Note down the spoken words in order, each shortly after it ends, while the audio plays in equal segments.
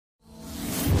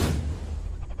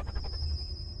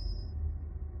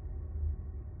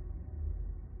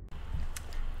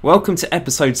Welcome to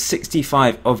episode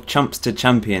 65 of Chumps to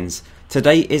Champions.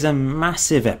 Today is a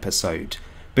massive episode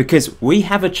because we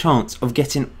have a chance of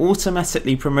getting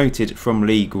automatically promoted from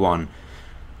League 1.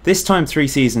 This time 3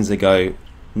 seasons ago,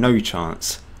 no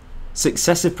chance.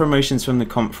 Successive promotions from the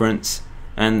Conference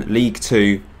and League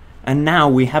 2, and now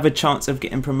we have a chance of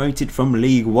getting promoted from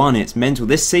League 1. It's mental.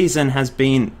 This season has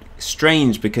been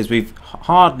strange because we've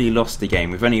hardly lost a game.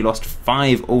 We've only lost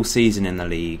 5 all season in the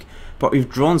league, but we've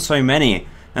drawn so many.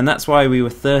 And that's why we were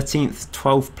 13th,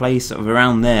 12th place, sort of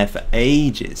around there for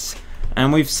ages.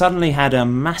 And we've suddenly had a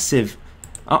massive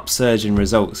upsurge in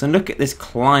results. And look at this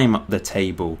climb up the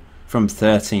table from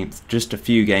 13th just a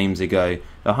few games ago.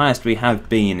 The highest we have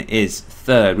been is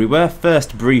 3rd. We were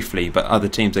first briefly, but other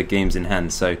teams had games in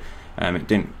hand, so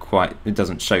it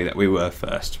doesn't show that we were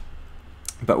first.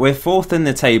 But we're 4th in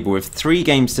the table with 3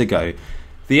 games to go.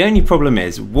 The only problem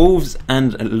is Wolves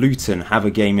and Luton have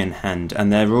a game in hand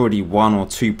and they're already 1 or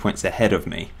 2 points ahead of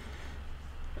me.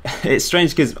 It's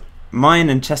strange because mine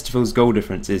and Chesterfield's goal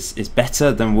difference is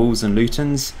better than Wolves and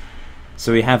Luton's.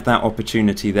 So we have that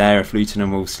opportunity there if Luton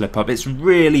and Wolves slip up. It's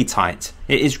really tight.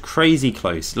 It is crazy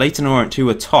close. Leyton Orient, who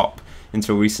were top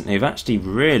until recently, have actually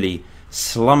really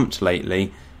slumped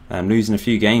lately. Losing a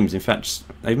few games. In fact,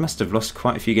 they must have lost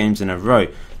quite a few games in a row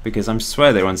because I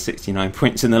swear they were on 69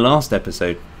 points in the last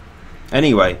episode.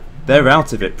 Anyway, they're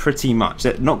out of it pretty much.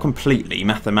 Not completely,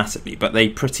 mathematically, but they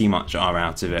pretty much are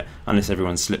out of it unless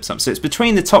everyone slips up. So it's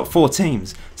between the top 4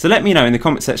 teams. So let me know in the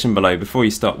comment section below before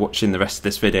you start watching the rest of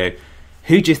this video.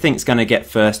 Who do you think's going to get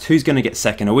first? Who's going to get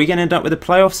second? Are we going to end up with the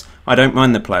playoffs? I don't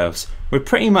mind the playoffs. We're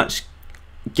pretty much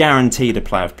guaranteed a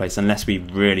playoff place unless we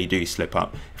really do slip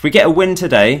up. If we get a win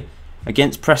today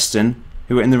against Preston,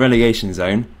 who are in the relegation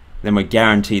zone, then we're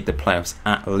guaranteed the playoffs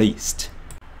at least.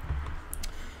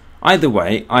 Either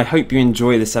way, I hope you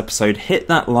enjoy this episode. Hit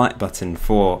that like button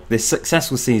for this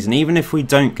successful season. Even if we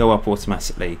don't go up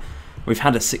automatically, we've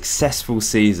had a successful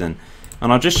season.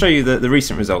 And I'll just show you the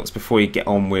recent results before you get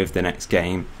on with the next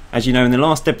game. As you know, in the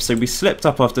last episode we slipped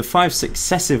up after 5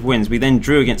 successive wins. We then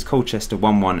drew against Colchester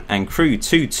 1-1 and Crewe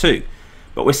 2-2.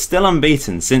 But we're still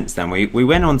unbeaten since then. We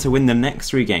went on to win the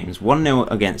next 3 games. 1-0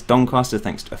 against Doncaster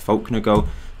thanks to a Faulkner goal.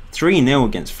 3-0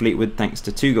 against Fleetwood thanks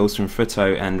to 2 goals from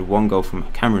Footo and 1 goal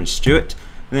from Cameron Stewart.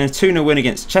 And then a 2-0 win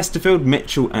against Chesterfield,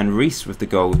 Mitchell and Rees with the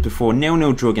goals before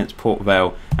 0-0 draw against Port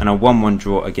Vale and a 1-1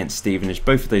 draw against Stevenage.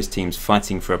 Both of those teams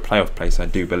fighting for a playoff place, I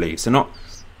do believe. So not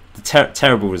the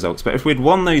terrible results, but if we'd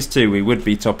won those 2 we would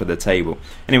be top of the table.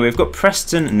 Anyway, we've got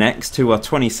Preston next, who are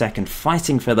 22nd,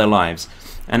 fighting for their lives,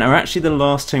 and are actually the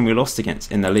last team we lost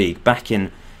against in the league back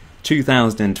in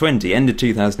 2020, end of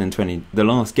 2020, the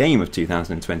last game of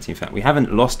 2020 in fact. We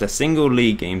haven't lost a single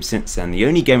league game since then. The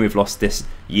only game we've lost this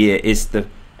year is the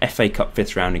FA Cup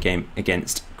 5th round game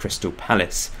against Crystal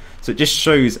Palace. So it just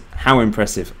shows how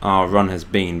impressive our run has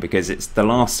been because it's the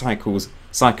last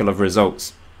cycle of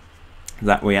results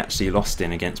that we actually lost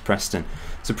in against Preston.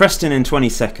 So Preston in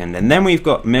 22nd, and then we've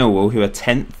got Millwall, who are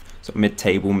 10th, sort of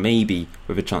mid-table, maybe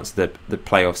with a chance of the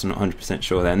playoffs. I'm not 100%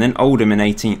 sure there. And then Oldham in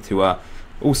 18th, who are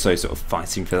also sort of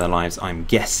fighting for their lives, I'm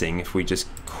guessing. If we just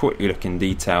quickly look in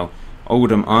detail,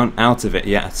 Oldham aren't out of it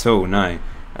yet at all, no.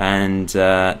 And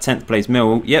 10th place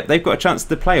Millwall, yep, they've got a chance of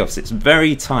the playoffs. It's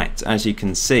very tight, as you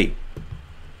can see.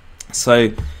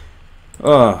 So,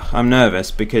 I'm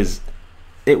nervous because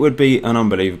it would be an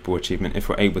unbelievable achievement if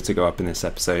we're able to go up in this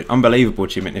episode. Unbelievable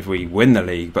achievement if we win the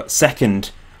league. But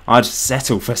second, I'd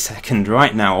settle for second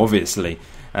right now, obviously.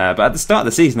 But at the start of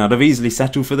the season, I'd have easily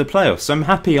settled for the playoffs. So I'm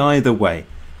happy either way.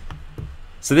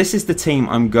 So this is the team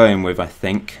I'm going with, I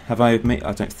think. I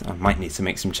might need to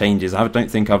make some changes. I don't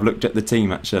think I've looked at the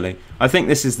team, actually. I think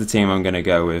this is the team I'm going to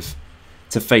go with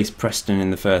to face Preston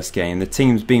in the first game. The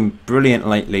team's been brilliant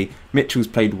lately. Mitchell's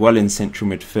played well in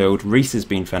central midfield. Rees has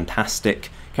been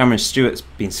fantastic. Cameron Stewart's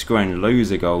been scoring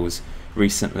loads of goals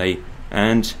recently.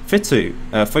 And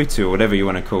Fotu, or whatever you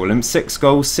want to call him, 6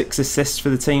 goals, 6 assists for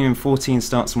the team in 14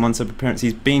 starts and 1 sub appearance.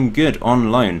 He's been good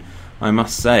on loan, I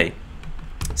must say.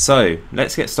 So,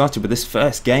 let's get started with this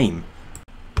first game.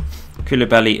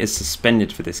 Koulibaly is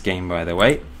suspended for this game, by the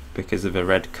way, because of a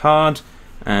red card.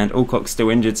 And Alcock's still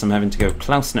injured, so I'm having to go with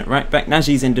Clausen at right back.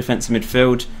 Nagi's in defensive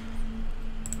midfield.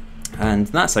 And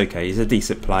that's okay, he's a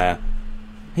decent player.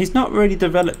 He's not really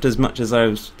developed as much as I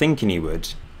was thinking he would.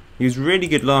 He was really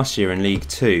good last year in League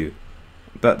 2.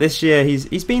 But this year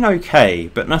he's been okay,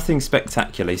 but nothing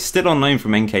spectacular. He's still on loan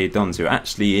from NK Dons, who are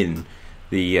actually in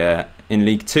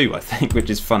League 2, I think,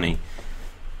 which is funny.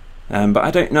 But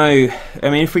I don't know. I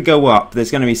mean, if we go up,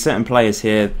 there's going to be certain players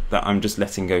here that I'm just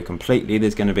letting go completely.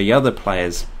 There's going to be other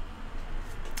players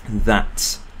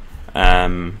that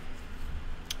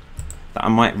that I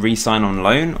might re-sign on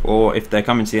loan, or if they're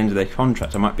coming to the end of their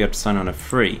contract, I might be able to sign on a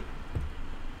free.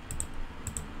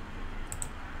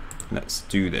 Let's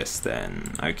do this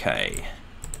then. Okay.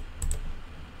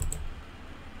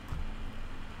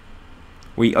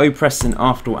 We owe Preston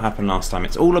after what happened last time.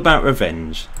 It's all about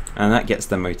revenge, and that gets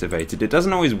them motivated. It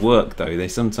doesn't always work though. They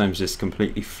sometimes just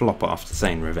completely flop after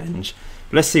saying revenge.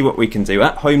 But let's see what we can do.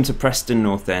 At home to Preston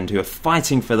North End, who are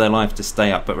fighting for their life to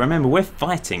stay up. But remember, we're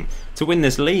fighting to win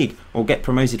this league or get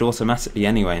promoted automatically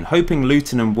anyway, and hoping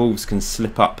Luton and Wolves can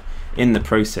slip up in the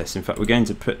process. In fact, we're going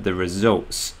to put the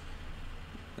results,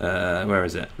 where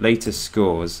is it? Latest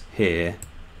scores here.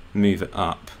 Move it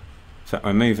up. In fact,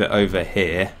 I'll move it over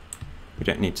here. We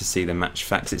don't need to see the match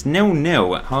facts. It's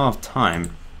 0-0 at half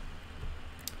time,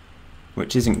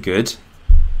 which isn't good.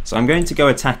 So I'm going to go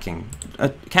attacking. A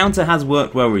counter has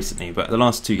worked well recently, but the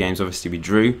last 2 games obviously we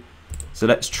drew. So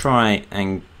let's try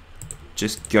and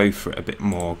just go for it a bit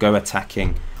more. Go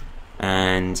attacking.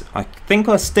 And I think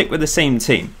I'll stick with the same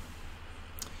team.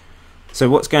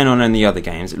 So what's going on in the other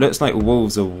games? It looks like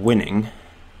Wolves are winning.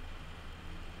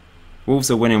 Wolves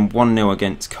are winning 1-0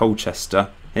 against Colchester.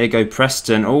 Here go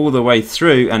Preston all the way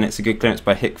through, and it's a good clearance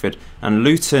by Hickford. And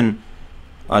Luton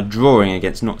are drawing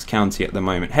against Notts County at the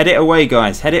moment. Head it away,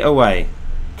 guys. Head it away.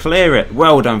 Clear it.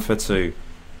 Well done for 2.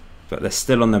 But they're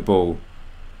still on the ball.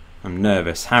 I'm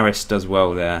nervous. Harris does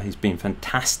well there. He's been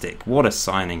fantastic. What a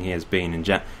signing he has been in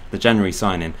the January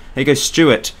signing. Here goes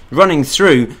Stewart running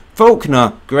through.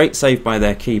 Faulkner. Great save by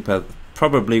their keeper.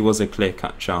 Probably was a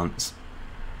clear-cut chance.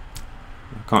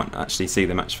 I can't actually see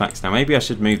the match facts now. Maybe I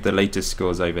should move the latest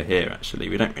scores over here, actually.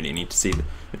 We don't really need to see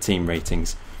the team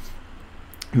ratings.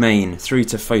 Main, through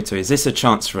to Photo. Is this a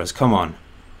chance for us? Come on.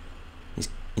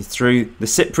 He's through. The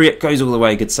Cypriot goes all the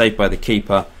way. Good save by the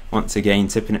keeper. Once again,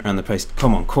 tipping it around the post.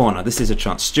 Come on, corner. This is a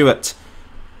chance. Stewart.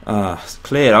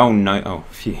 Cleared. Oh, no. Oh,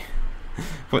 phew.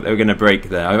 Thought they were going to break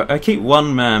there. I keep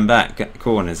one man back at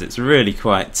corners. It's really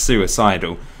quite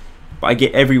suicidal. But I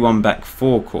get everyone back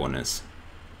 4 corners.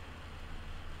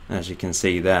 As you can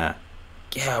see there.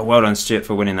 Yeah, well done Stewart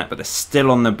for winning that, but they're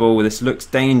still on the ball. This looks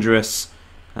dangerous.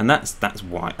 And that's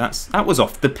why. That was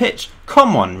off the pitch.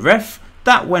 Come on, ref.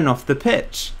 That went off the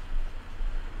pitch.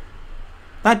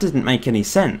 That didn't make any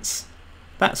sense.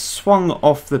 That swung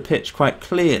off the pitch quite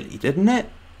clearly, didn't it?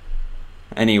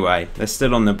 Anyway, they're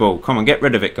still on the ball. Come on, get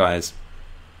rid of it, guys.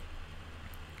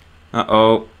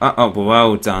 Uh-oh.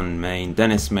 Well done, Main.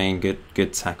 Dennis Main,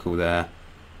 good tackle there.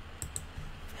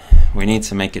 We need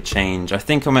to make a change. I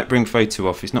think I might bring Photo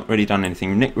off. He's not really done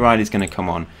anything. Nick Riley's going to come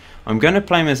on. I'm going to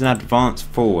play him as an advanced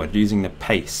forward using the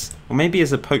pace. Or maybe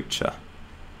as a poacher.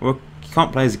 Well, you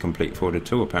can't play as a complete forward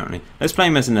at all, apparently. Let's play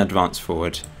him as an advanced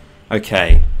forward.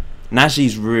 Okay.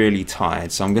 Naji's really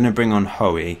tired, so I'm going to bring on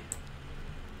Hoey.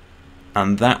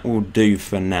 And that will do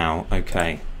for now.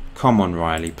 Okay. Come on,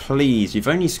 Riley. Please. You've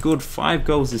only scored 5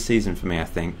 goals this season for me, I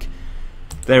think.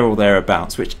 They're all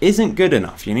thereabouts, which isn't good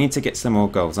enough. You need to get some more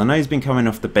goals. I know he's been coming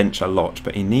off the bench a lot,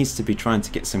 but he needs to be trying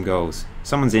to get some goals.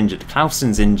 Someone's injured.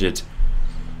 Clausen's injured.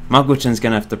 Muggleton's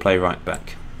going to have to play right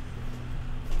back.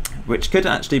 Which could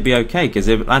actually be okay, because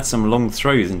it will add some long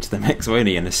throws into the mix, won't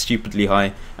he, and a stupidly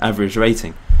high average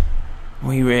rating.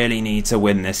 We really need to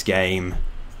win this game.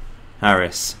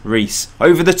 Harris. Reese.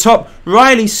 Over the top.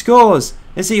 Riley scores.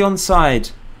 Is he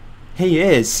onside? He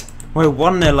is. We're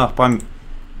 1-0 up.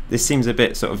 This seems a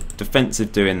bit sort of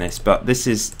defensive doing this, but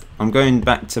I'm going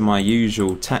back to my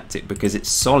usual tactic because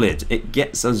it's solid. It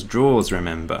gets us draws,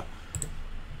 remember.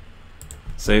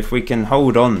 So if we can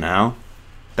hold on now,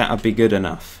 that would be good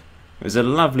enough. It was a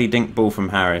lovely dink ball from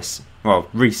Harris. Well,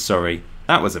 Reese, sorry.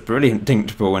 That was a brilliant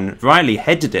dinked ball, and Riley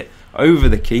headed it over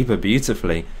the keeper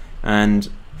beautifully. And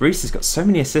Reese has got so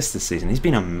many assists this season. He's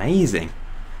been amazing.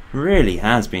 Really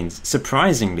has been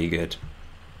surprisingly good.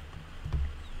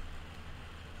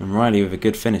 And Riley with a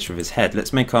good finish with his head.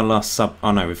 Let's make our last sub.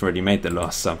 Oh no, we've already made the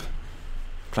last sub.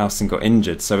 Clausen got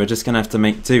injured, so we're just going to have to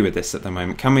make do with this at the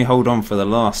moment. Can we hold on for the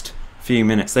last few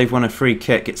minutes? They've won a free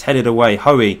kick. It's headed away.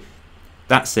 Hoey.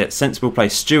 That's it. Sensible play.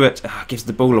 Stewart gives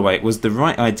the ball away. It was the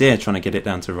right idea trying to get it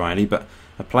down to Riley, but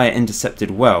a player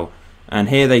intercepted well. And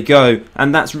here they go.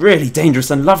 And that's really dangerous.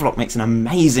 And Lovelock makes an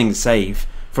amazing save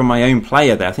from my own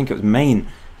player there. I think it was Main.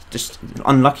 Just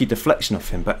unlucky deflection off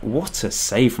him, but what a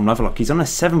save from Lovelock. He's on a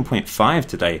 7.5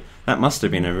 today. That must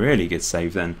have been a really good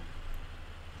save then.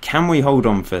 Can we hold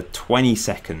on for 20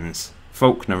 seconds?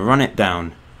 Faulkner, run it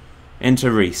down. Into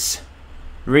Reese.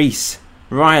 Reese.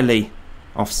 Riley.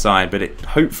 Offside, but it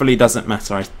hopefully doesn't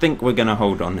matter. I think we're going to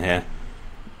hold on here.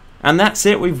 And that's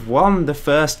it. We've won the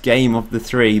first game of the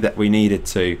 3 that we needed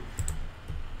to.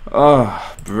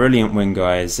 Oh, brilliant win,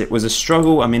 guys. It was a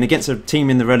struggle. I mean, against a team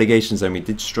in the relegation zone, we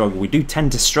did struggle. We do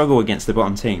tend to struggle against the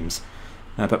bottom teams.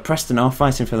 But Preston are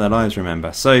fighting for their lives,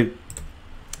 remember. So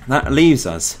that leaves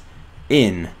us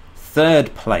in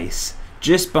 3rd place,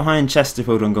 just behind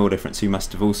Chesterfield on goal difference, who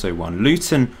must have also won.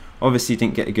 Luton obviously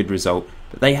didn't get a good result,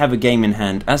 but they have a game in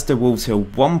hand, as do Wolves, who are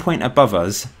 1 point above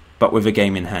us, but with a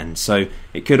game in hand. So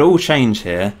it could all change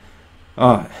here.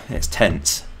 Oh, it's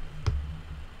tense.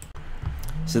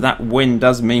 So that win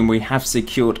does mean we have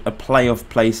secured a playoff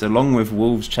place along with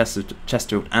Wolves,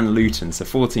 Chesterfield and Luton. So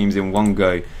 4 teams in one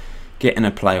go getting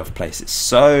a playoff place. It's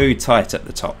so tight at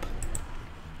the top.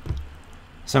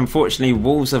 So unfortunately,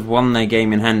 Wolves have won their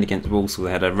game in hand against Walsall.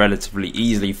 They had a relatively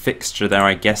easy fixture there,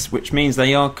 I guess, which means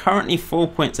they are currently 4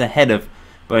 points ahead of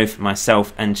both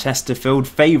myself and Chesterfield.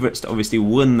 Favourites to obviously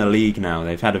win the league now.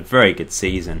 They've had a very good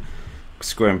season,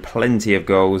 scoring plenty of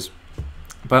goals.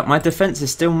 But my defence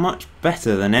is still much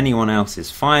better than anyone else's.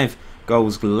 5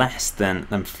 goals less than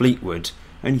Fleetwood.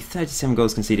 Only 37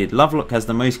 goals conceded. Lovelock has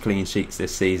the most clean sheets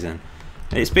this season.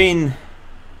 It's been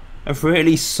a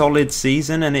really solid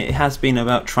season, and it has been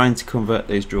about trying to convert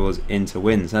those draws into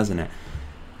wins, hasn't it?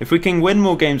 If we can win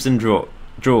more games than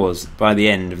draws by the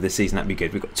end of the season, that'd be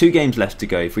good. We've got 2 games left to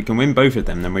go. If we can win both of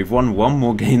them, then we've won 1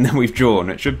 more game than we've drawn.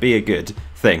 It should be a good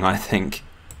thing, I think.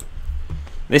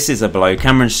 This is a blow.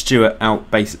 Cameron Stewart out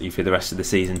basically for the rest of the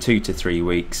season, 2 to 3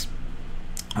 weeks.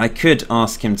 I could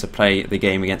ask him to play the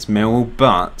game against Millwall,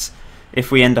 but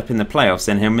if we end up in the playoffs,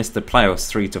 then he'll miss the playoffs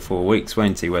 3 to 4 weeks,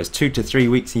 won't he? Whereas 2 to 3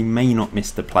 weeks, he may not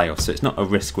miss the playoffs, so it's not a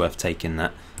risk worth taking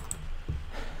that.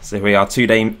 So we are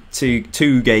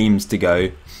 2 games to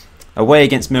go. Away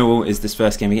against Millwall is this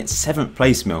first game against 7th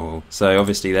place Millwall. So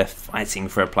obviously they're fighting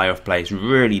for a playoff place,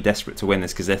 really desperate to win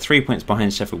this because they're 3 points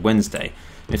behind Sheffield Wednesday.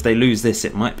 If they lose this,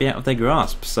 it might be out of their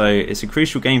grasp. So it's a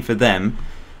crucial game for them.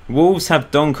 Wolves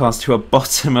have Doncaster, who are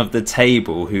bottom of the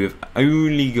table, who have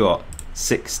only got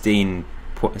 17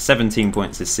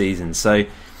 points this season. So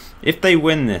if they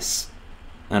win this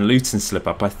and Luton slip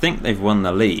up, I think they've won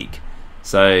the league.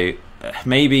 So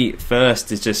maybe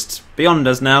first is just beyond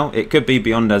us now. It could be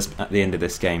beyond us at the end of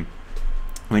this game.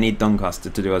 We need Doncaster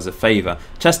to do us a favour.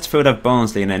 Chesterfield have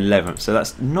Barnsley in 11th, so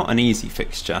that's not an easy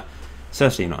fixture.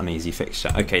 Certainly not an easy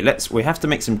fixture. Okay, we have to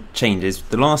make some changes.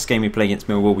 The last game we played against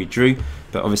Millwall we drew,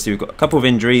 but obviously we've got a couple of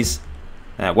injuries.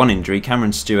 1 injury,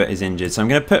 Cameron Stewart is injured, so I'm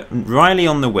going to put Riley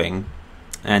on the wing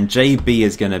and JB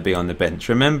is going to be on the bench.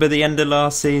 Remember the end of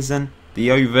last season?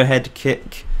 The overhead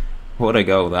kick? What a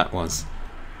goal that was.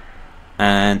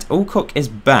 And Alcock is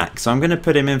back, so I'm going to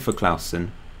put him in for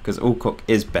Clausen, because Alcock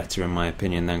is better in my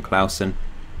opinion than Clausen.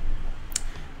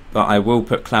 But I will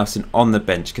put Clausen on the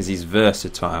bench because he's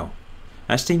versatile.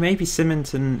 Actually, maybe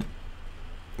Symington.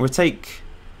 We'll take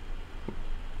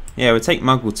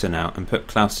Muggleton out and put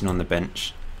Clausen on the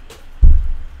bench.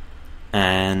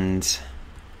 And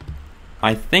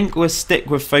I think we'll stick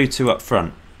with Fotu up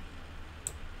front.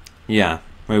 Yeah,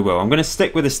 we will. I'm going to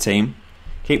stick with this team.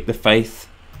 Keep the faith.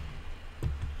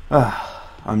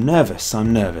 I'm nervous.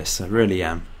 I really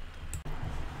am.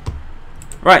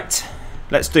 Right,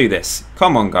 let's do this.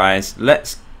 Come on, guys.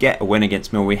 Let's get a win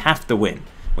against Mill. We have to win.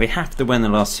 We have to win the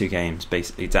last 2 games,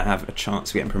 basically, to have a chance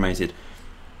of getting promoted.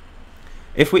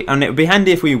 And it would be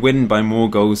handy if we win by more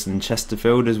goals than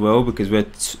Chesterfield as well, because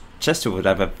Chesterfield would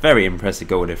have a very impressive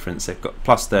goal difference. They've got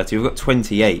plus 30. We've got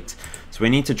 28. So we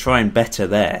need to try and better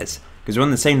theirs, because we're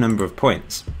on the same number of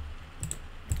points.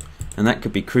 And that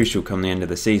could be crucial come the end of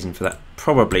the season for that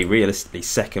probably realistically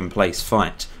 2nd place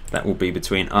fight. That will be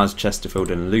between us,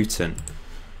 Chesterfield and Luton.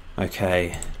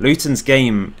 Okay, Luton's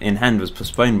game in hand was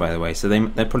postponed, by the way, so they're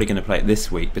probably going to play it this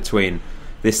week between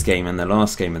this game and the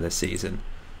last game of the season.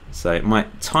 So it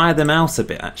might tire them out a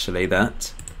bit, actually,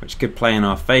 which could play in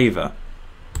our favour.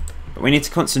 But we need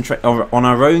to concentrate on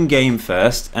our own game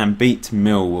first and beat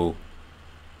Millwall.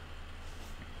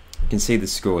 You can see the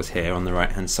scores here on the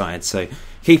right-hand side, so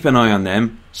keep an eye on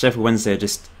them. Sheffield Wednesday are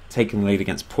just taking the lead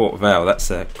against Port Vale.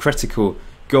 That's a critical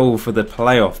goal for the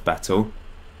playoff battle.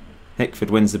 Hickford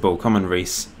wins the ball. Come on,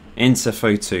 Reese. Into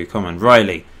Fotu. Come on,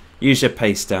 Riley. Use your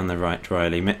pace down the right,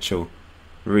 Riley. Mitchell.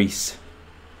 Reese.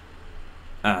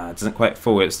 It doesn't quite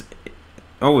fall.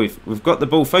 We've got the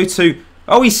ball. Fotu.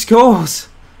 Oh, he scores!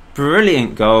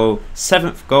 Brilliant goal.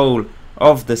 7th goal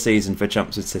of the season for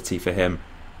Chumps City for him.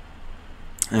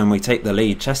 And we take the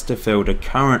lead. Chesterfield are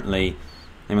currently...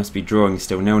 They must be drawing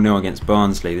still 0-0 against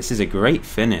Barnsley. This is a great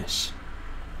finish.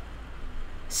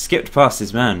 Skipped past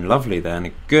his man, lovely there, and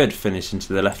a good finish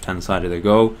into the left-hand side of the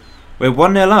goal. We're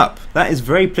 1-0 up. That is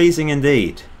very pleasing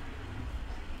indeed.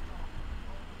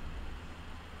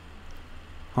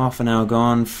 Half an hour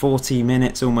gone, 40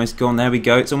 minutes almost gone. There we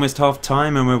go. It's almost half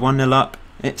time and we're 1-0 up.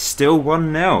 It's still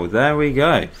 1-0. There we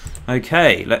go.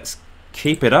 Okay, let's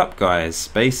keep it up, guys.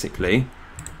 Basically,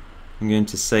 I'm going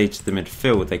to say to the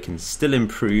midfield they can still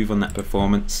improve on that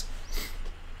performance.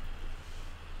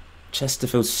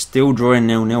 Chesterfield's still drawing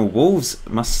 0-0. Wolves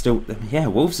must still... Yeah,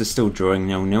 Wolves are still drawing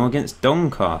 0-0 against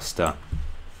Doncaster.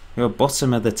 You're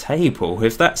bottom of the table.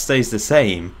 If that stays the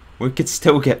same, we could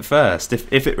still get first.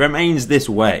 If it remains this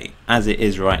way, as it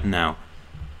is right now.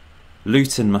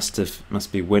 Luton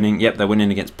must be winning. Yep, they're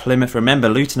winning against Plymouth. Remember,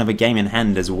 Luton have a game in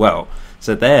hand as well.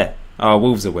 So there. Oh,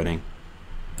 Wolves are winning.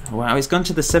 Wow, it's gone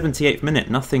to the 78th minute.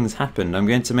 Nothing's happened. I'm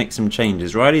going to make some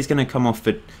changes. Riley's going to come off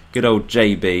for good old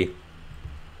JB.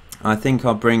 I think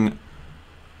I'll bring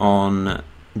on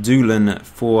Doolan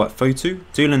for Fotu.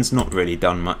 Doolan's not really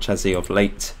done much, has he, of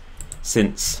late,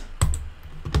 since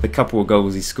the couple of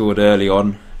goals he scored early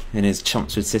on in his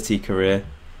Chumps City career.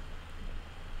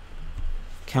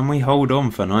 Can we hold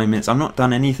on for 9 minutes? I've not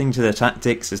done anything to the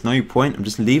tactics. There's no point. I'm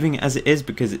just leaving it as it is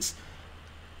because it's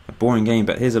a boring game.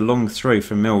 But here's a long throw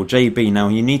from Mill. JB, now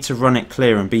you need to run it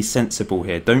clear and be sensible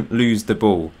here. Don't lose the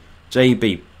ball.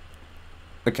 JB.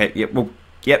 Okay, yep, well,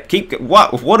 yep, keep...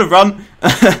 What a run!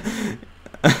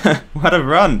 What a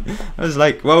run! I was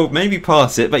like, well, maybe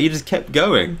pass it, but you just kept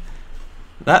going.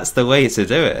 That's the way to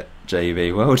do it,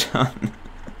 JB. Well done.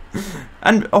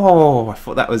 And, oh, I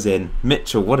thought that was in.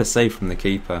 Mitchell, what a save from the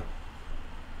keeper.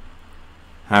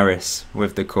 Harris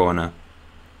with the corner.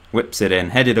 Whips it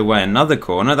in, headed away. Another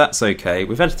corner, that's okay.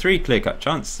 We've had 3 clear-cut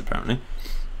chances, apparently.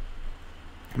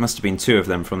 It must have been 2 of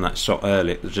them from that shot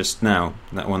earlier, just now.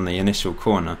 That one, the initial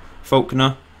corner.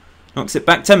 Faulkner knocks it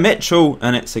back to Mitchell,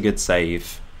 and it's a good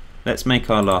save. Let's make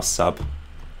our last sub.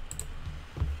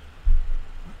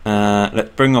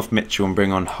 Let's bring off Mitchell and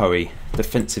bring on Hoey.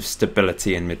 Defensive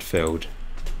stability in midfield.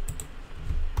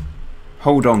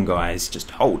 Hold on, guys.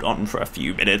 Just hold on for a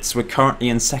few minutes. We're currently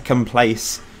in 2nd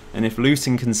place, and if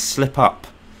Luton can slip up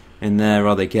in their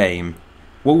other game,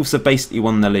 Wolves have basically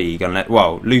won the league.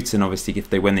 Well, Luton, obviously, if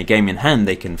they win the game in hand,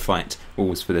 they can fight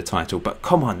Wolves for the title. But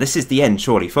come on, this is the end,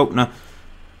 surely. Faulkner.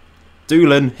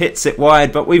 Doolan hits it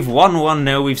wide, but we've won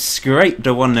 1-0. We've scraped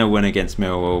a 1-0 win against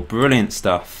Millwall. Brilliant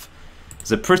stuff. It's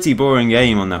a pretty boring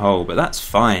game on the whole, but that's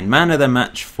fine. Man of the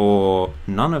match for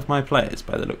none of my players,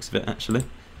 by the looks of it, actually.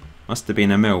 Must have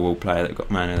been a Millwall player that got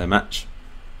man of the match.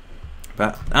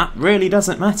 But that really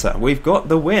doesn't matter. We've got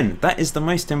the win. That is the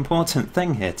most important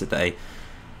thing here today.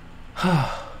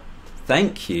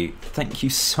 Thank you. Thank you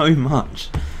so much.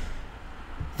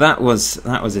 That was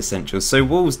essential. So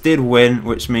Wolves did win,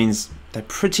 which means they're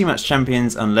pretty much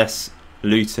champions unless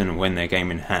Luton win their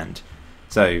game in hand.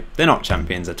 So they're not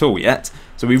champions at all yet.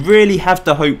 So we really have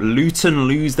to hope Luton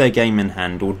lose their game in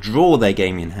hand or draw their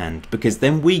game in hand, because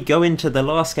then we go into the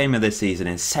last game of the season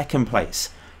in 2nd place,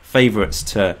 favourites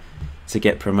to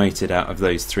get promoted out of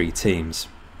those 3 teams.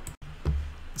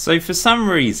 So for some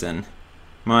reason,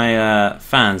 my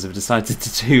fans have decided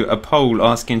to do a poll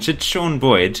asking, should Sean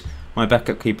Boyd, my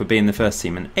backup keeper, be in the first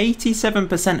team? And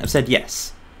 87% have said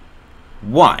yes.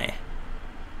 Why?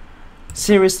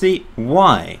 Seriously,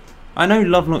 why? I know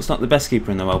Lovelock's not the best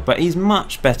keeper in the world, but he's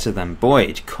much better than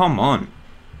Boyd. Come on.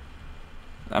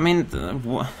 I mean,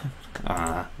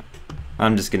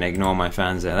 I'm just going to ignore my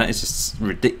fans there. That is just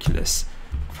ridiculous.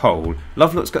 Poll.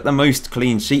 Lovelock's got the most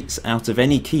clean sheets out of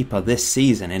any keeper this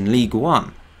season in League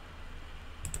One.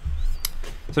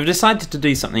 So I've decided to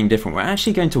do something different. We're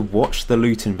actually going to watch the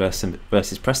Luton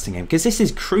versus Preston game, because this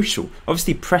is crucial.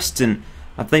 Obviously, Preston,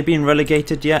 have they been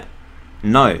relegated yet?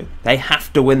 No, they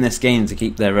have to win this game to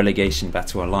keep their relegation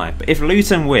battle alive. But if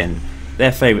Luton win,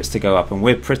 they're favourites to go up, and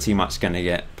we're pretty much going to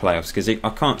get playoffs, because I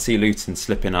can't see Luton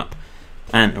slipping up,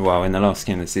 and well, in the last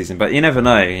game of the season. But you never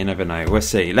know, you never know. We'll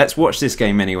see. Let's watch this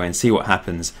game anyway and see what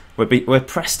happens. We're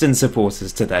Preston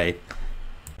supporters today.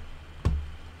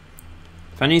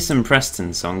 If I knew some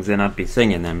Preston songs, then I'd be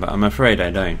singing them, but I'm afraid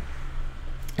I don't.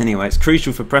 Anyway, it's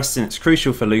crucial for Preston, it's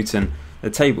crucial for Luton. The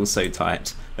table's so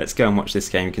tight. Let's go and watch this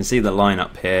game. You can see the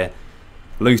lineup here.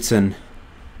 Luton,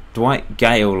 Dwight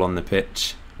Gale on the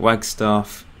pitch,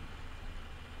 Wagstaff,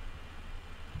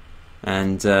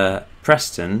 and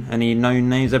Preston. Any known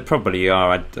names? There probably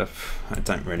are. I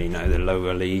don't really know the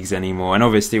lower leagues anymore. And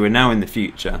obviously we're now in the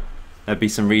future. There'll be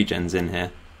some regens in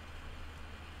here.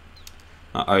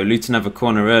 Uh-oh, Luton have a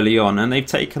corner early on and they've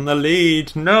taken the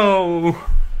lead. No!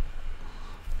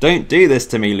 Don't do this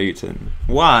to me, Luton.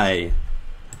 Why?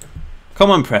 Come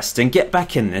on, Preston, get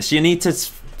back in this. You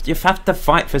have to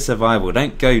fight for survival.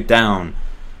 Don't go down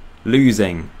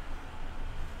losing.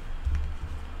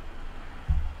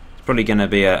 Probably going to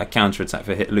be a counter-attack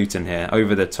for Luton here.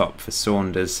 Over the top for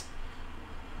Saunders.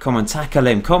 Come on, tackle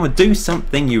him. Come on, do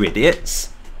something, you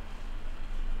idiots.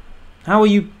 How are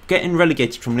you getting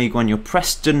relegated from League One? You're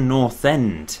Preston North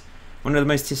End, one of the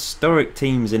most historic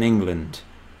teams in England.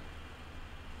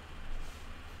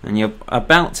 And you're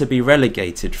about to be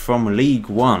relegated from League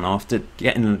One after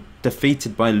getting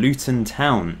defeated by Luton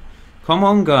Town. Come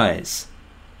on, guys.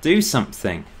 Do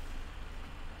something.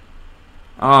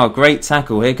 Ah, great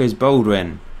tackle. Here goes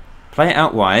Baldwin. Play it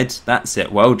out wide. That's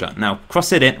it. Well done. Now,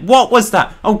 cross it in. What was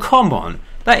that? Oh, come on.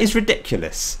 That is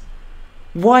ridiculous.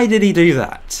 Why did he do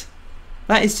that?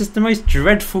 That is just the most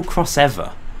dreadful cross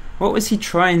ever. What was he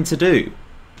trying to do?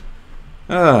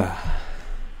 Probably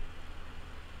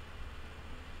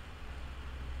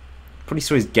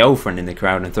saw his girlfriend in the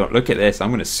crowd and thought, look at this, I'm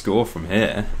going to score from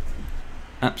here.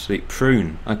 Absolute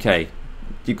prune. Okay.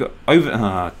 You've got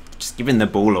over... just giving the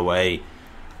ball away.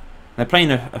 They're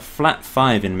playing a flat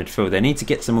 5 in midfield. They need to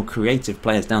get some more creative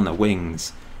players down the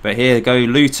wings. But here go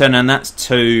Luton, and that's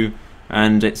 2.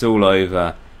 And it's all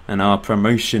over. And our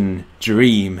promotion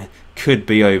dream could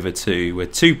be over too. We're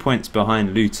 2 points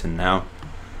behind Luton now.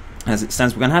 As it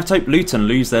stands, we're going to have to hope Luton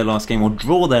lose their last game or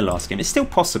draw their last game. It's still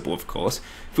possible, of course.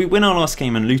 If we win our last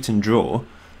game and Luton draw,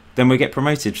 then we get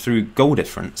promoted through goal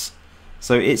difference.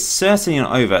 So it's certainly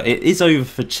not over. It is over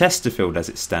for Chesterfield as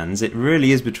it stands. It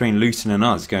really is between Luton and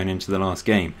us going into the last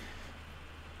game.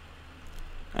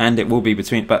 And it will be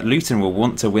between... But Luton will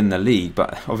want to win the league.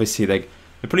 But obviously they're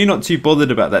probably not too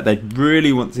bothered about that. They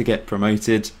really want to get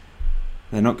promoted.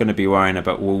 They're not going to be worrying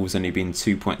about Wolves only being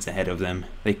 2 points ahead of them.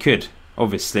 They could,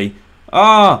 obviously.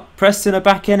 Preston are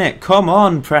back in it. Come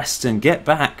on, Preston, get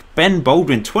back. Ben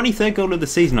Baldwin, 23rd goal of the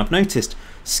season. I've noticed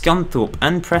Scunthorpe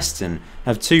and Preston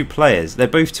have 2 players. They're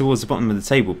both towards the bottom of the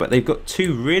table, but they've got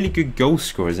 2 really good goal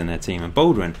scorers in their team. And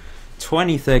Baldwin,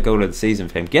 23rd goal of the season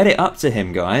for him. Get it up to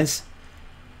him, guys.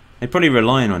 They're probably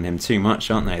relying on him too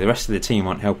much, aren't they? The rest of the team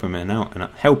aren't helping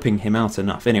him out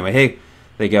enough. Anyway, here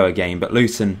they go again. But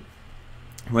Luton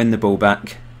win the ball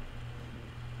back.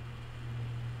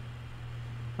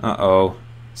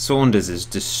 Saunders has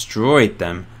destroyed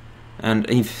them, and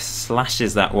he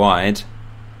slashes that wide.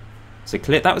 So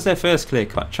that was their first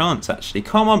clear-cut chance, actually.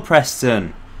 Come on,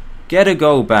 Preston, get a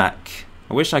goal back.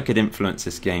 I wish I could influence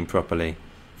this game properly.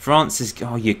 Francis,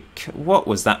 what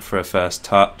was that for a first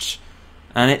touch?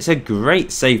 And it's a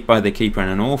great save by the keeper and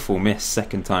an awful miss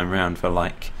second time round for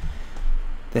like.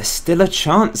 There's still a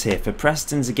chance here for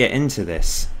Preston to get into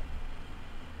this.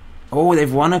 Oh,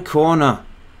 they've won a corner.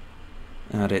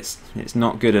 And it's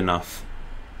not good enough.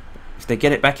 If they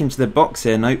get it back into the box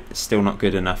here, nope, it's still not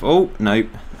good enough. Oh, nope.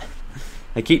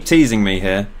 They keep teasing me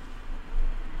here.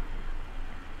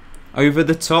 Over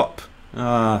the top.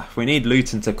 We need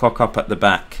Luton to cock up at the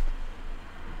back.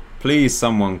 Please,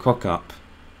 someone cock up.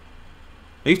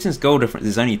 Luton's goal difference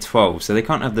is only 12, so they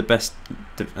can't have the best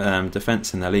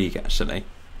defence in the league, actually.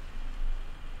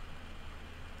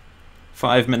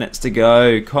 5 minutes to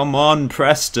go. Come on,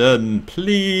 Preston.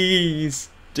 Please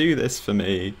do this for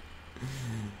me.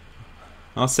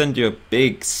 I'll send you a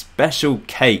big special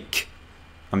cake.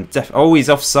 Oh, he's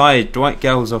offside. Dwight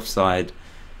Gale's offside.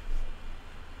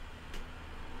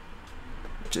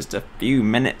 Just a few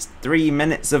minutes. 3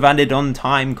 minutes of added on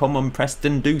time. Come on,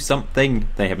 Preston, do something.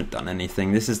 They haven't done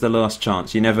anything. This is the last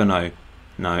chance. You never know.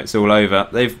 No, it's all over.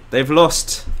 They've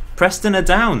lost. Preston are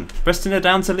down. Preston are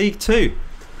down to League 2.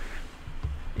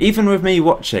 Even with me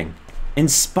watching,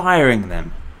 inspiring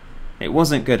them, it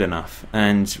wasn't good enough.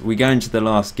 And we go into the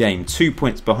last game, 2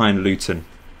 points behind Luton.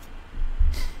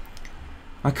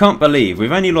 I can't believe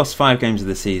we've only lost 5 games of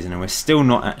the season and we're still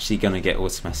not actually going to get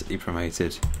automatically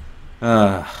promoted.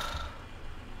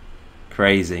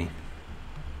 Crazy.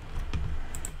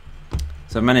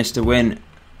 So I've managed to win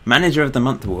Manager of the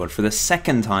Month award for the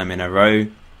 2nd time in a row.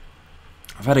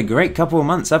 I've had a great couple of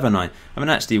months, haven't I? I haven't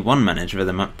actually won Manager of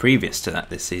the Month previous to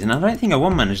that this season. I don't think I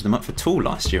won Manager of the Month at all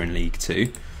last year in League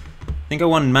 2. I think I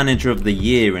won Manager of the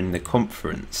Year in the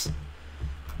conference.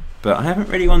 But I haven't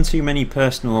really won too many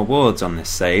personal awards on this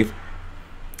save.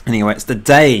 Anyway, it's the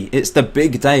day. It's the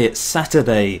big day. It's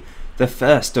Saturday, the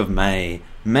 1st of May.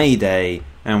 May Day.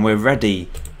 And we're ready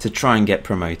to try and get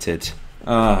promoted.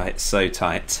 It's so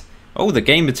tight. Oh, the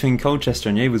game between Colchester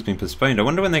and Yeovil's been postponed. I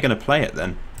wonder when they're going to play it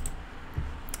then.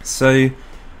 So,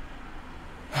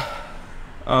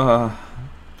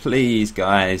 please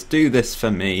guys, do this for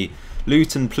me.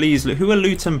 Luton, please. Who are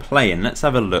Luton playing? Let's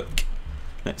have a look.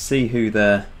 Let's see who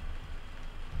they're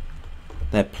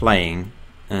playing,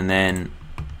 and then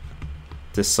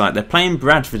decide. They're playing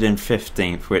Bradford in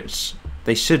 15th, which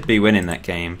they should be winning that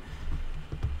game.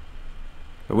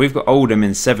 But we've got Oldham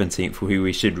in 17th, who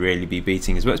we should really be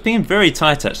beating as well. It's been very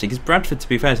tight actually, because Bradford, to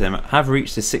be fair to them, have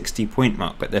reached the 60-point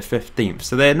mark, but they're 15th,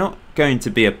 so they're not going to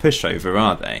be a pushover,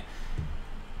 are they?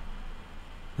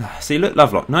 See, look,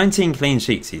 Lovelock, 19 clean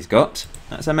sheets he's got.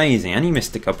 That's amazing, and he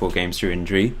missed a couple of games through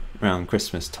injury around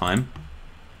Christmas time.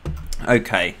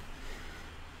 Okay.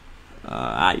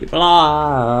 I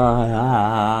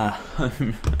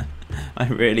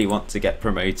really want to get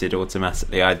promoted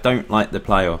automatically. I don't like the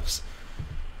playoffs.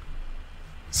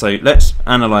 So let's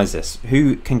analyse this.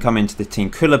 Who can come into the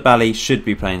team? Koulibaly should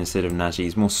be playing instead of Nagy.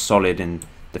 He's more solid in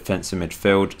defensive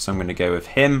midfield, so I'm going to go with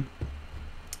him.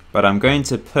 But I'm going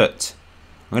to put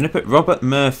Robert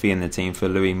Murphy in the team for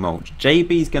Louis Mulch.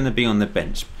 JB's going to be on the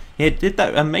bench. He did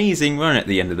that amazing run at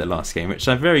the end of the last game, which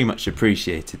I very much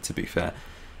appreciated, to be fair.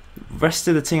 Rest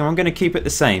of the team, I'm going to keep it the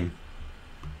same.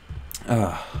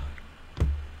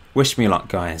 Wish me luck,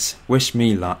 guys. Wish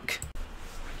me luck.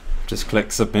 Just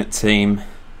click submit team.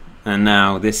 And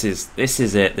now this is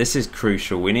it. This is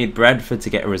crucial. We need Bradford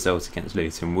to get a result against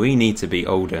Luton. We need to beat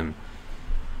Oldham.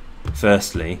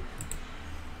 Firstly,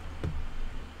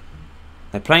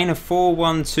 they're playing a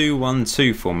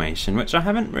 4-1-2-1-2 formation, which I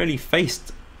haven't really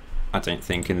faced, I don't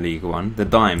think, in League One. The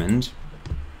diamond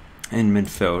in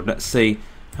midfield. Let's see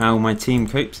how my team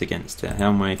copes against it.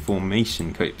 How my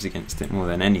formation copes against it more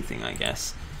than anything, I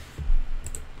guess.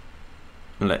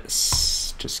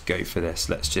 Let's just go for this.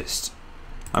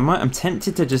 I'm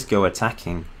tempted to just go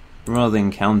attacking rather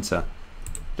than counter.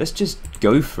 Let's just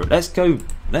go for it. Let's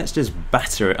just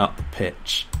batter it up the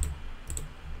pitch.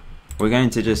 We're going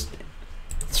to just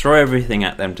throw everything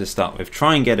at them to start with.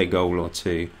 Try and get a goal or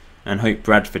two, and hope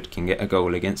Bradford can get a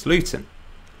goal against Luton.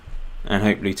 And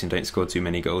hope Luton don't score too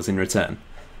many goals in return.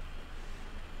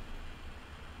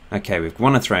 Okay, we've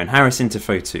won a throw in. Harris into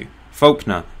Fotu.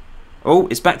 Faulkner. Oh,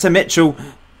 it's back to Mitchell.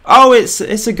 Oh, it's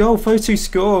a goal. Fotu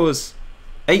scores.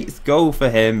 8th goal for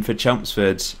him, for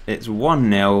Chelmsford. It's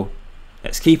 1-0.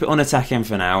 Let's keep it on attacking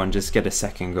for now and just get a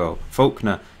second goal.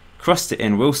 Faulkner crossed it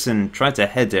in. Wilson tried to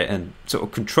head it, and sort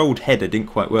of controlled header didn't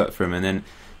quite work for him. And then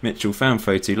Mitchell found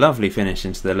Fotu. Lovely finish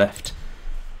into the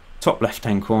top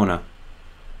left-hand corner.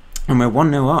 And we're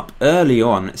 1-0 up early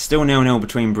on. It's still 0-0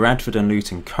 between Bradford and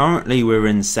Luton. Currently we're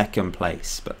in second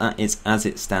place, but that is as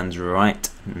it stands right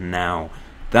now.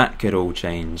 That could all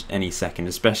change any second,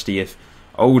 especially if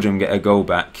Oldham get a goal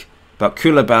back. But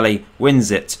Koulibaly wins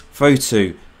it.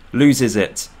 Fotu loses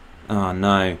it. Oh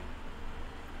no.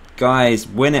 Guys,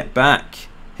 win it back.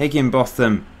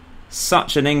 Higginbotham.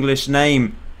 Such an English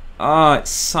name. Oh, it's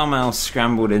somehow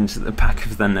scrambled into the back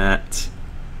of the net.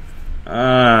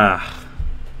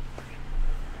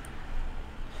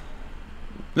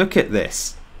 Look at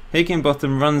this.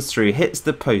 Higginbotham runs through, hits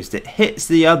the post, it hits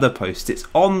the other post, it's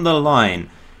on the line.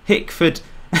 Hickford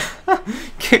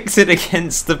kicks it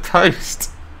against the post.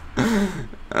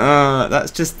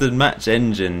 That's just the match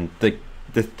engine, the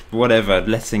whatever,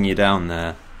 letting you down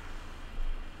there.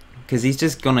 Because he's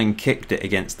just gone and kicked it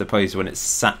against the post when it's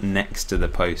sat next to the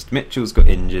post. Mitchell's got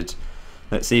injured.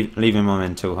 Let's leave him on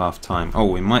until half time.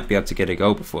 Oh, we might be able to get a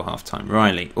goal before half time.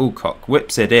 Riley, Alcock,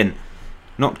 whips it in.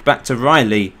 Knocked back to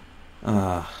Riley.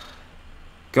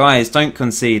 Guys, don't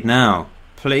concede now.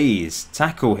 Please,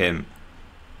 tackle him.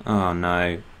 Oh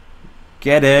no.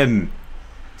 Get him.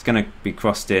 It's going to be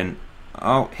crossed in.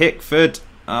 Oh, Hickford.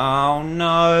 Oh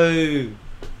no.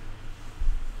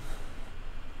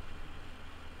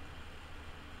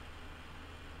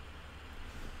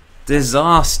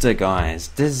 Disaster, guys.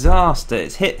 Disaster.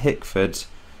 It's hit Hickford.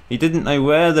 He didn't know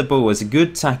where the ball was. A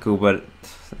good tackle, but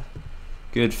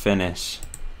good finish.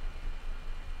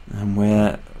 And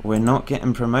we're not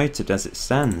getting promoted as it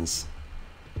stands.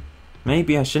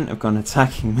 Maybe I shouldn't have gone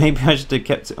attacking. Maybe I should have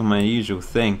kept it on my usual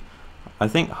thing. I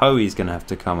think Hoey's going to have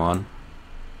to come on.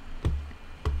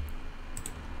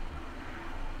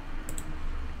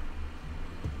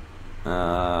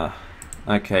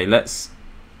 Okay, let's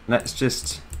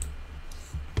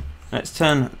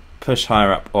turn push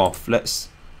higher up off. I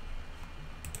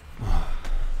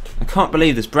can't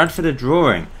believe this. Bradford are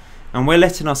drawing, and we're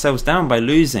letting ourselves down by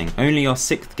losing. Only our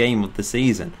 6th game of the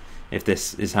season, if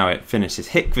this is how it finishes.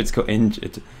 Hickford's got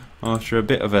injured after a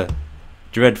bit of a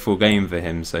dreadful game for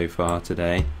him so far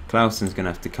today. Clausen's going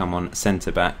to have to come on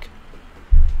centre back.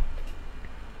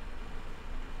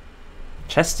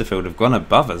 Chesterfield have gone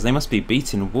above us. They must be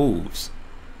beating Wolves.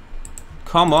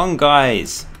 Come on,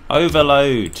 guys.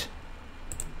 Overload.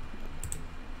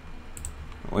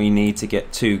 We need to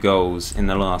get 2 goals in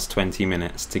the last 20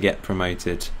 minutes to get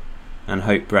promoted and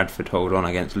hope Bradford hold on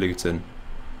against Luton.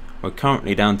 We're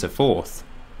currently down to 4th.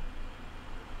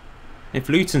 If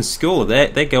Luton score,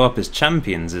 they go up as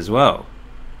champions as well.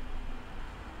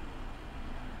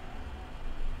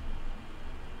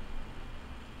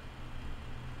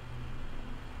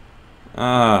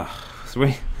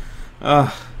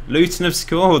 Luton have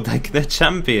scored. They're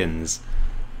champions.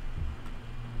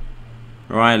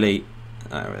 Riley,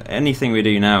 anything we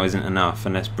do now isn't enough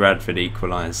unless Bradford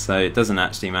equalise, so it doesn't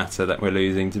actually matter that we're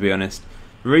losing, to be honest.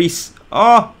 Reece,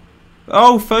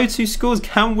 Fotu scores.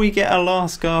 Can we get a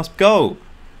last gasp goal?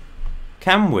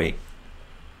 Can we?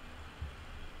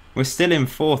 We're still in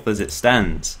 4th as it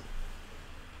stands.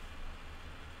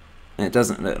 It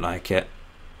doesn't look like it.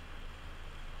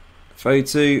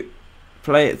 Fotu,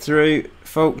 play it through.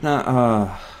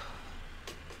 Faulkner,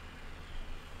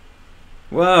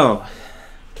 Well,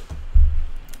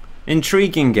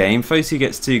 intriguing game. Fosu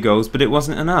gets 2 goals, but it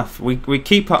wasn't enough. We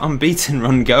keep our unbeaten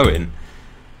run going,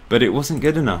 but it wasn't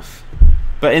good enough.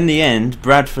 But in the end,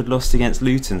 Bradford lost against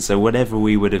Luton, so whatever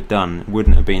we would have done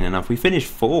wouldn't have been enough. We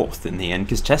finished 4th in the end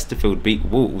because Chesterfield beat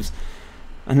Wolves,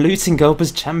 and Luton go up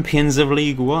as champions of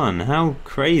League One. How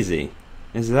crazy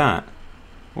is that?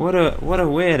 What a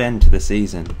weird end to the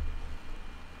season.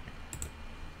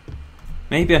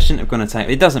 Maybe I shouldn't have gone attack.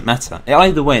 It doesn't matter.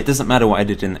 Either way, it doesn't matter what I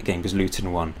did in that game because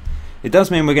Luton won. It does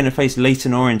mean we're going to face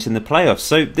Leyton Orient in the playoffs.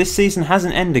 So this season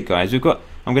hasn't ended, guys. I'm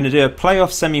going to do a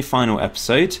playoff semi-final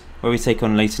episode where we take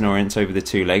on Leyton Orient over the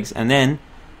 2 legs, and then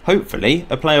hopefully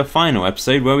a playoff final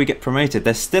episode where we get promoted.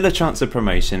 There's still a chance of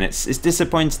promotion. It's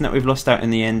disappointing that we've lost out in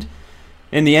the end.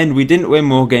 In the end, we didn't win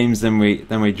more games than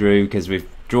we drew because we've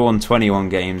drawn 21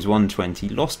 games, won 20,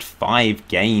 lost 5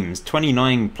 games,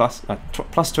 29 plus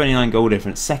 29 goal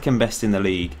difference, second best in the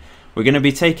league. We're going to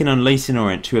be taking on Leyton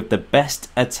Orient, who have the best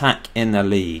attack in the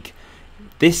league.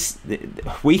 This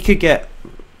could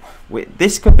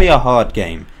be a hard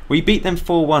game. We beat them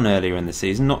 4-1 earlier in the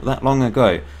season, not that long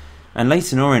ago. And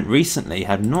Leyton Orient recently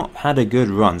have not had a good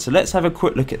run. So let's have a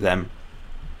quick look at them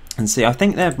and see. I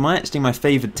think they're actually my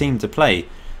favoured team to play,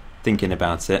 thinking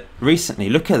about it. Recently,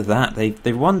 look at that.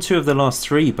 They've won 2 of the last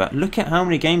 3, but look at how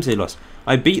many games they lost.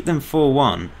 I beat them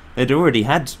 4-1. They'd already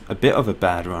had a bit of a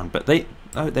bad run, but they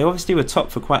obviously were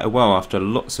top for quite a while after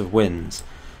lots of wins.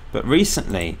 But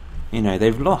recently,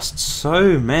 they've lost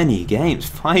so many games.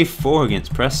 5-4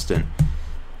 against Preston.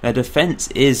 Their defence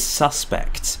is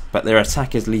suspect, but their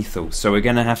attack is lethal, so we're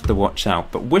going to have to watch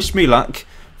out. But wish me luck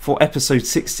for episode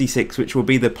 66, which will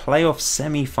be the playoff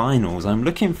semi-finals. I'm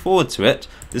looking forward to it,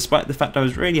 despite the fact I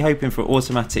was really hoping for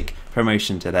automatic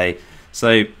promotion today.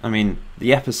 So,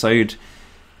 the episode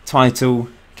title,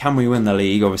 Can We Win the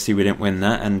League? Obviously we didn't win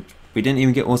that, and we didn't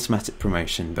even get automatic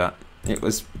promotion, but it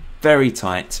was very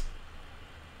tight.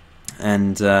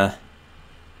 And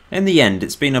in the end,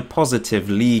 it's been a positive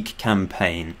league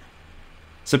campaign.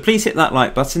 So please hit that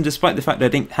like button. Despite the fact I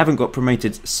haven't got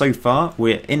promoted so far,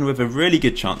 we're in with a really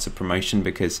good chance of promotion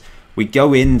because we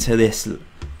go into this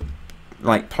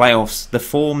playoffs, the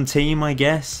form team, I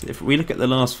guess. If we look at the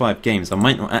last 5 games, I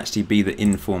might not actually be the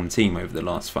in-form team over the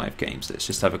last 5 games. Let's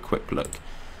just have a quick look.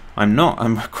 I'm not.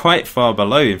 I'm quite far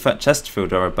below. In fact,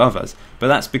 Chesterfield are above us. But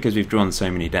that's because we've drawn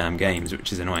so many damn games,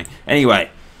 which is annoying.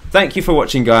 Anyway, thank you for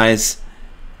watching, guys.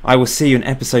 I will see you in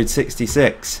episode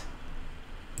 66.